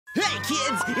Hey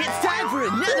kids, it's time for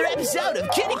another episode of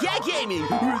KittyKatGaming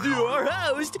with your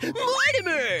host,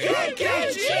 Mortimer!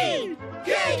 KKG!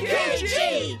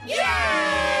 KKG!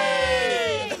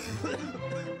 Yay!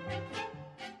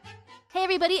 Hey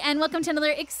everybody, and welcome to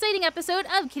another exciting episode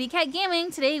of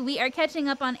KittyKatGaming. Today we are catching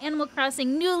up on Animal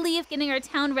Crossing New Leaf, getting our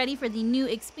town ready for the new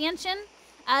expansion.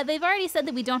 They've already said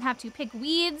that we don't have to pick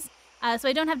weeds, so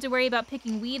I don't have to worry about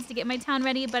picking weeds to get my town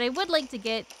ready, but I would like to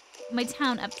get my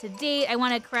town up to date. I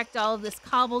want to correct all of this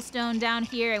cobblestone down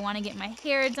here. I want to get my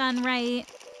hair done right.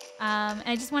 And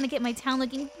I just want to get my town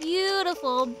looking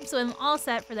beautiful, so I'm all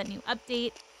set for that new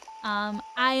update. I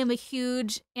am a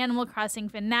huge Animal Crossing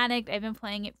fanatic. I've been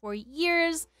playing it for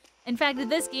years. In fact,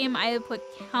 this game I have put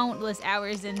countless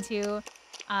hours into.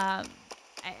 I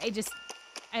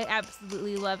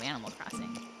absolutely love Animal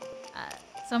Crossing.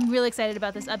 So I'm really excited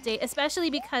about this update, especially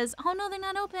because, oh no, they're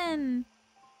not open.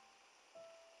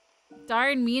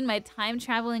 Darn me and my time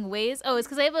traveling ways. Oh, it's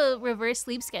because I have a reverse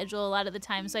sleep schedule a lot of the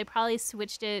time, so I probably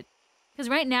switched it. Because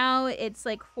right now it's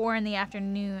like 4 in the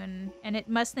afternoon, and it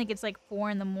must think it's like 4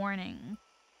 in the morning.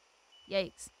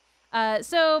 Yikes.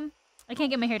 So I can't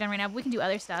get my hair done right now, but we can do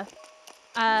other stuff.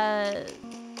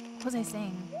 What was I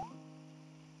saying?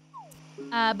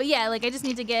 But yeah, like I just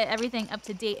need to get everything up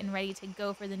to date and ready to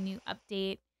go for the new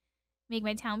update. Make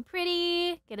my town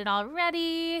pretty, get it all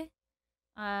ready.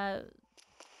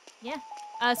 Yeah.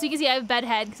 So you can see I have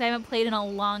bedhead because I haven't played in a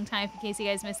long time, in case you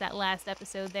guys missed that last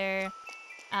episode there.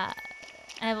 I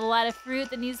have a lot of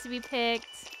fruit that needs to be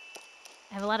picked.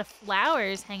 I have a lot of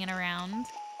flowers hanging around.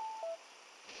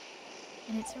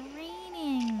 And it's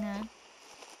raining.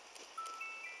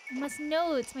 You must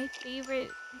know it's my favorite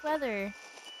weather.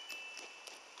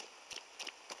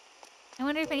 I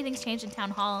wonder if anything's changed in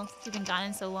Town Hall since we've been gone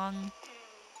in so long.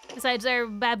 Besides our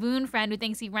baboon friend who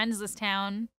thinks he runs this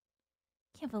town.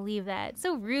 Can't believe that.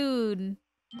 So rude.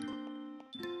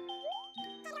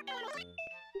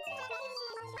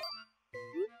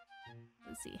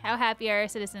 Let's see. How happy are our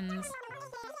citizens?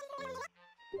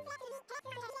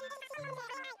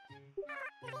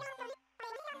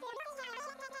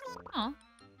 Oh.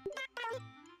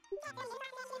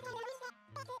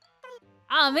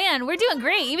 Oh man, we're doing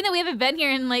great. Even though we haven't been here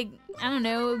in like, I don't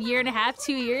know, a year and a half,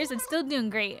 2 years, it's still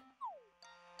doing great.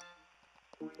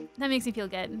 That makes me feel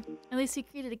good. At least we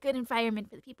created a good environment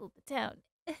for the people of the town.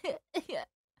 Yeah.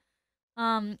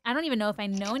 I don't even know if I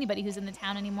know anybody who's in the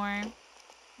town anymore. I'm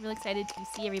really excited to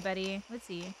see everybody. Let's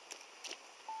see.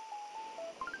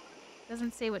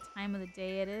 Doesn't say what time of the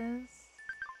day it is.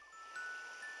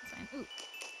 That's fine. Ooh.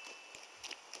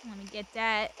 Let me get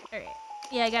that. Alright.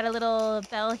 Yeah, I got a little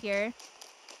bell here.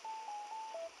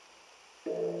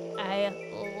 I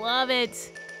love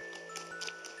it.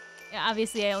 Yeah,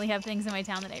 obviously, I only have things in my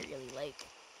town that I really like.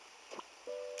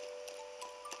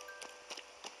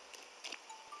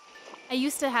 I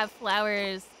used to have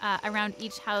flowers around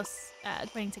each house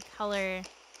according to color.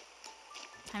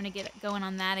 Time to get going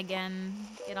on that again.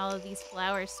 Get all of these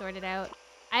flowers sorted out.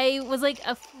 I was like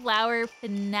a flower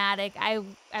fanatic. I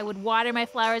would water my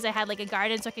flowers. I had like a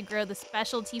garden so I could grow the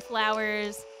specialty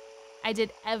flowers. I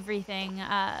did everything.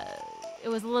 It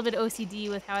was a little bit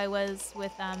OCD with how I was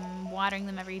with watering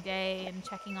them every day and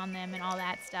checking on them and all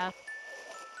that stuff.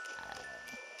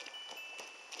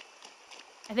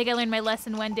 I think I learned my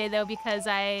lesson one day though because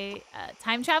I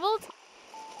time traveled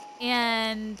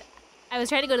and I was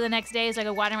trying to go to the next day so I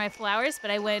could water my flowers,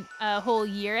 but I went a whole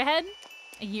year ahead,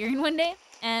 a year in one day,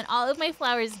 and all of my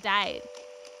flowers died.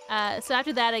 So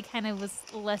after that I kind of was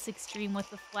less extreme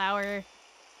with the flower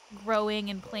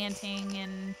growing and planting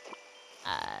and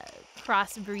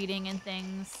crossbreeding and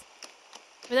things.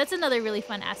 But that's another really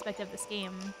fun aspect of this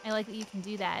game. I like that you can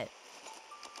do that.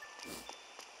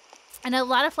 And a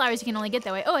lot of flowers you can only get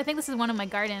that way. Oh, I think this is one of my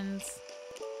gardens.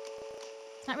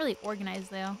 It's not really organized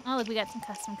though. Oh, look, we got some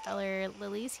custom color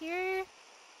lilies here.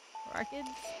 Or orchids.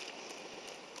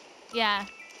 Yeah.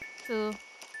 So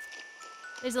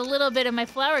there's a little bit of my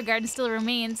flower garden still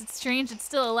remains. It's strange it's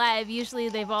still alive. Usually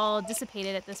they've all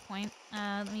dissipated at this point.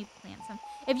 Let me plant some.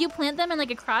 If you plant them in like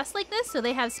a cross like this, so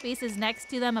they have spaces next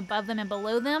to them, above them, and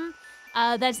below them,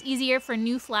 that's easier for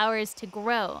new flowers to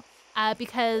grow.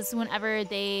 Because whenever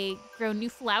they grow new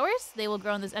flowers, they will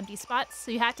grow in those empty spots.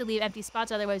 So you have to leave empty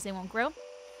spots, otherwise they won't grow.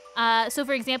 So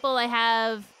for example, I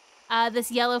have this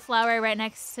yellow flower right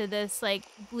next to this like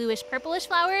bluish purplish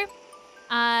flower.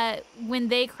 When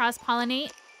they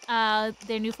cross-pollinate,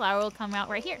 their new flower will come out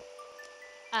right here.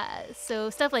 So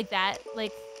stuff like that.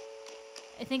 Like,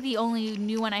 I think the only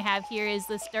new one I have here is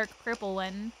this dark purple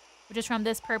one, which is from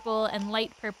this purple and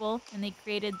light purple, and they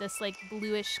created this like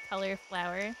bluish color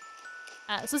flower.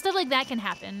 So stuff like that can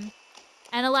happen.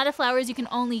 And a lot of flowers you can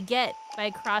only get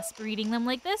by crossbreeding them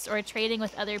like this or trading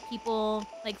with other people,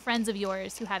 like friends of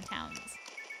yours who have towns.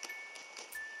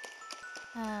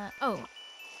 Oh,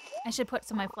 I should put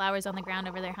some of my flowers on the ground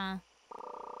over there, huh?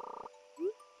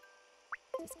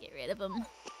 Just get rid of them.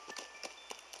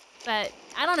 But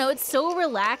I don't know, it's so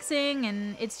relaxing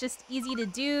and it's just easy to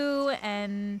do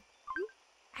and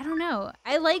I don't know.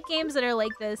 I like games that are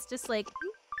like this, just like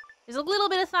there's a little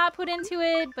bit of thought put into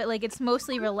it, but like it's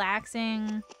mostly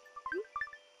relaxing.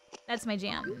 That's my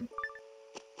jam.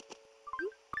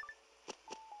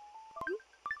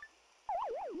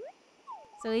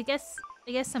 So I guess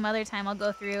some other time I'll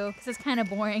go through because it's kind of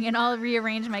boring and I'll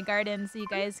rearrange my garden so you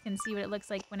guys can see what it looks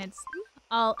like when it's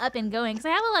all up and going. Because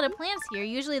I have a lot of plants here.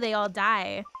 Usually they all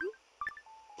die.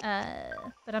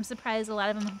 But I'm surprised a lot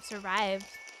of them have survived,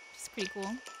 which is pretty cool.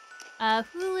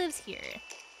 Who lives here?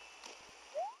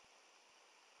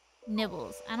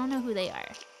 Nibbles. I don't know who they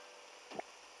are.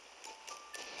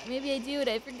 Maybe I do and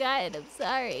I forgot. I'm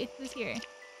sorry. Who's here?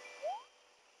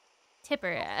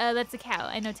 Tipper. That's a cow.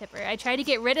 I know Tipper. I tried to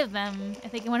get rid of them, I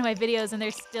think, in one of my videos, and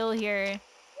they're still here.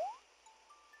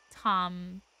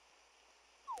 Tom.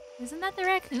 Isn't that the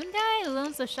raccoon guy who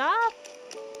owns the shop?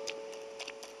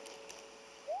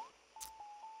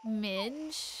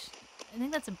 Midge. I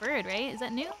think that's a bird, right? Is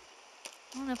that new? I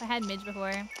don't know if I had Midge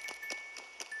before.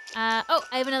 Oh,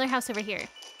 I have another house over here.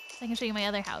 So I can show you my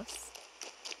other house.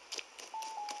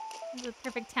 These are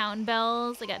perfect town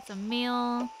bells. I got some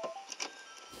mail.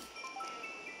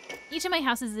 Each of my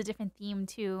houses is a different theme,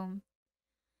 too.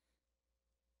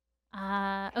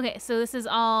 Okay, so this is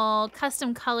all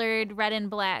custom-colored red and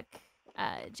black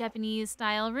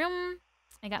Japanese-style room.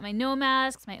 I got my no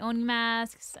masks, my Oni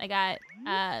masks. I got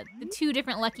the 2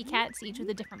 different lucky cats, each with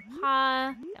a different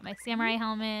paw. Got my samurai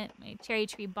helmet, my cherry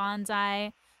tree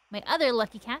bonsai, my other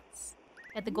lucky cats.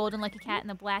 Got the golden lucky cat and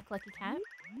the black lucky cat.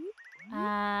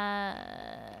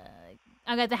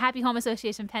 I got the Happy Home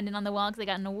Association pendant on the wall because I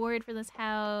got an award for this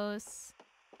house.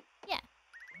 Yeah.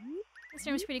 This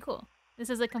room is pretty cool. This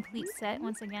is a complete set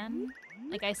once again.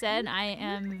 Like I said, I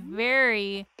am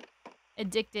very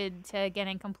addicted to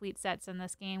getting complete sets in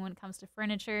this game when it comes to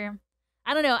furniture.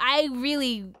 I don't know,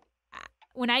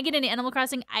 when I get into Animal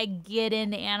Crossing, I get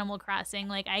into Animal Crossing.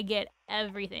 Like, I get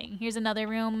everything. Here's another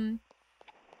room.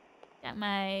 Got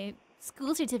my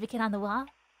school certificate on the wall.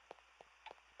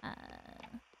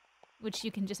 Which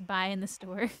you can just buy in the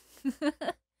store.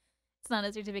 It's not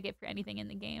a certificate for anything in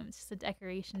the game. It's just a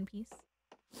decoration piece.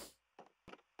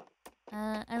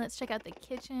 And let's check out the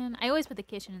kitchen. I always put the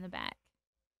kitchen in the back.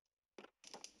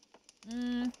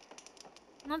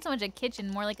 Not so much a kitchen,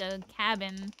 more like a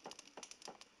cabin.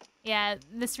 Yeah,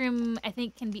 this room, I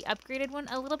think, can be upgraded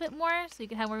a little bit more, so you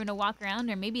can have more room to walk around,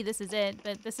 or maybe this is it,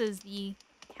 but this is the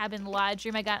cabin lodge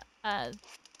room. I got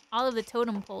all of the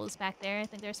totem poles back there. I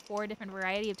think there's 4 different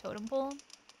variety of totem pole.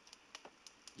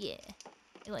 Yeah,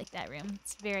 I like that room.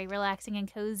 It's very relaxing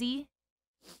and cozy.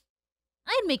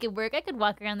 I'd make it work. I could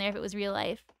walk around there if it was real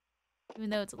life.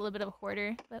 Even though it's a little bit of a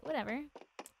hoarder, but whatever.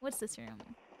 What's this room?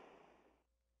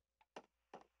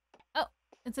 Oh,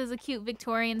 it says a cute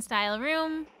Victorian style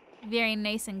room. Very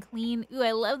nice and clean. Ooh,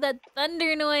 I love that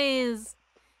thunder noise.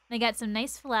 And I got some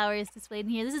nice flowers displayed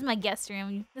in here. This is my guest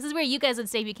room. This is where you guys would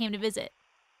stay if you came to visit.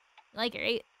 You like it,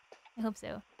 right? I hope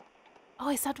so. Oh,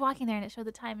 I stopped walking there and it showed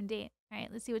the time and date. All right,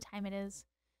 let's see what time it is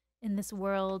in this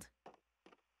world.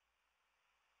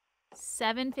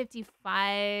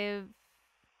 7:55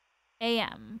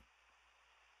 a.m.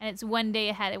 And it's one day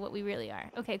ahead of what we really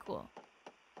are. Okay, cool.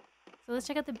 So let's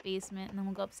check out the basement and then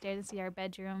we'll go upstairs and see our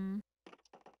bedroom.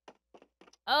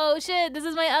 Oh shit, this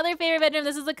is my other favorite bedroom.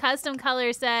 This is a custom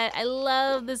color set. I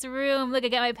love this room. Look, I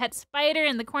got my pet spider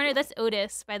in the corner. That's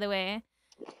Otis, by the way.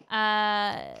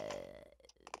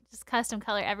 Just custom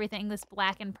color everything. This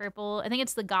black and purple. I think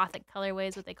it's the gothic colorway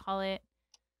is what they call it.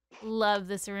 Love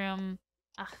this room.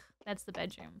 Ugh, that's the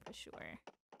bedroom for sure.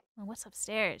 Oh, what's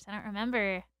upstairs? I don't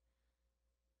remember.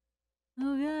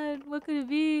 Oh god, what could it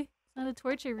be? It's not a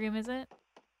torture room, is it?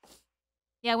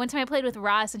 Yeah, one time I played with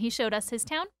Ross and he showed us his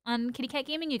town on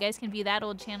KittyKatGaming. You guys can view that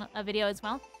old channel video as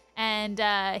well. And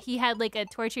he had like a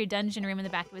torture dungeon room in the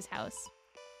back of his house.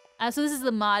 So this is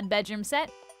the mod bedroom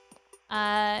set.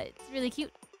 It's really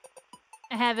cute.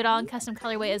 I have it all in custom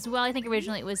colorway as well. I think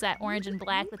originally it was that orange and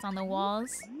black that's on the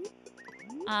walls.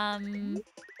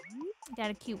 Got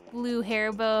a cute blue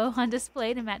hair bow on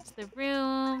display to match the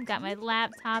room. Got my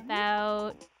laptop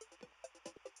out.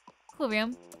 Cool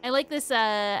room. I like this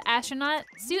astronaut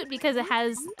suit because it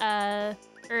has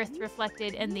Earth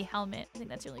reflected in the helmet. I think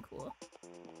that's really cool.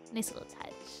 Nice little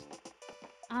touch.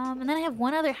 And then I have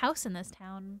one other house in this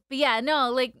town. But yeah, no,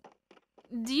 like,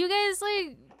 do you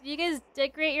guys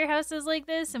decorate your houses like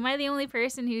this? Am I the only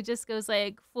person who just goes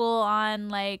like full on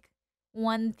like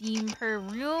one theme per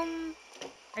room?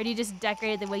 Or do you just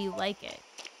decorate it the way you like it?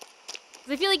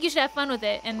 Because I feel like you should have fun with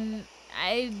it, and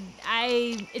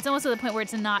it's almost to the point where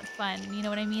it's not fun. You know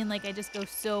what I mean? Like I just go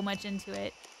so much into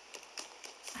it.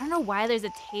 I don't know why there's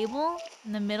a table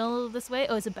in the middle of this way.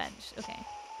 Oh, it's a bench. Okay.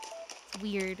 It's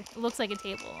weird. It looks like a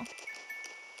table.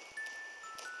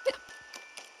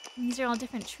 These are all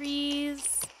different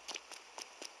trees.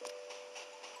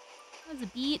 There's a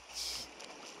beach.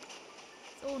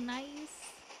 So nice.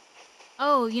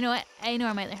 Oh, you know what? I know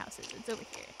where my other house is. It's over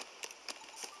here.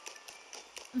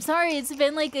 I'm sorry, it's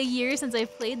been like a year since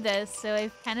I've played this, so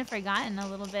I've kind of forgotten a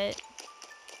little bit.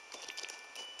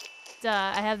 Duh,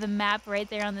 I have the map right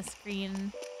there on the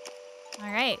screen.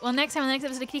 Alright, well next time on the next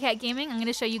episode of KittyKatGaming, I'm going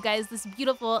to show you guys this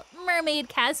beautiful mermaid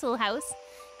castle house.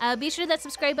 Be sure to hit that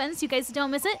subscribe button so you guys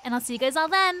don't miss it, and I'll see you guys all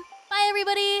then. Bye,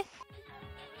 everybody!